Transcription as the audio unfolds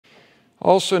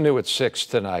Also new at 6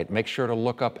 tonight, make sure to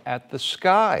look up at the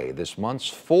sky. This month's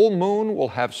full moon will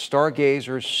have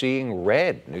stargazers seeing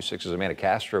red. News 6's Amanda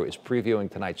Castro is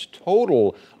previewing tonight's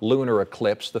total lunar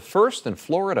eclipse, the first in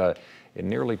Florida in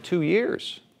nearly 2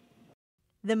 years.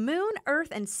 The moon, earth,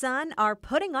 and sun are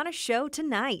putting on a show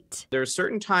tonight. There are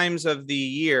certain times of the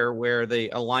year where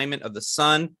the alignment of the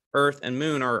sun, earth, and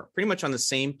moon are pretty much on the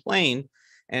same plane.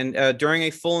 And during a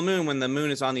full moon, when the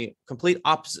moon is on the complete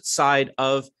opposite side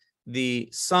of the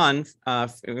sun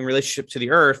in relationship to the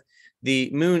earth,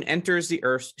 the moon enters the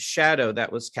earth's shadow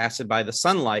that was casted by the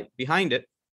sunlight behind it.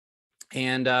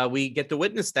 And we get to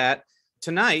witness that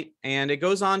tonight, and it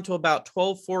goes on to about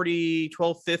 12:40,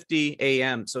 12:50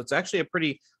 a.m. So it's actually a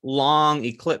pretty long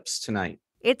eclipse tonight.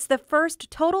 It's the first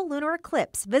total lunar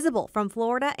eclipse visible from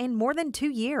Florida in more than 2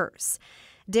 years.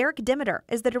 Derek Demeter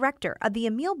is the director of the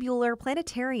Emil Buehler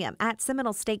Planetarium at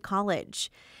Seminole State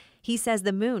College. He says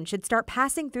the moon should start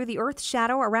passing through the Earth's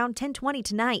shadow around 10:20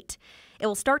 tonight. It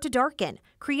will start to darken,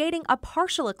 creating a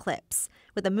partial eclipse,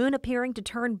 with the moon appearing to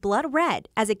turn blood red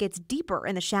as it gets deeper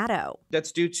in the shadow.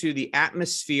 That's due to the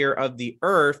atmosphere of the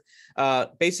Earth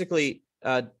basically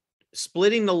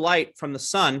splitting the light from the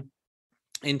sun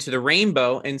into the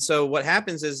rainbow. And so what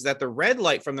happens is that the red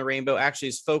light from the rainbow actually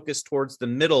is focused towards the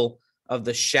middle of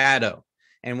the shadow.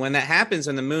 And when that happens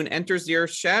and the moon enters the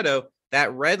Earth's shadow,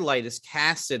 that red light is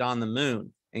casted on the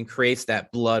moon and creates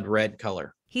that blood red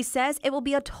color. He says it will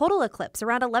be a total eclipse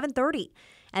around 11:30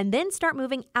 and then start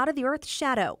moving out of the Earth's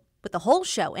shadow, with the whole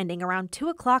show ending around 2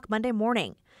 o'clock Monday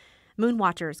morning. Moon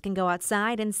watchers can go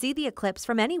outside and see the eclipse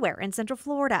from anywhere in Central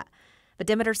Florida. But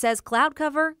Demeter says cloud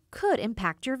cover could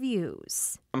impact your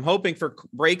views. I'm hoping for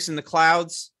breaks in the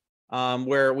clouds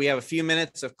where we have a few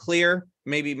minutes of clear.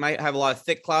 Maybe might have a lot of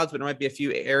thick clouds, but there might be a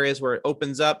few areas where it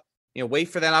opens up. Wait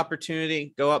for that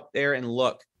opportunity, go up there and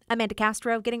look. Amanda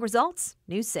Castro getting results,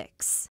 News 6.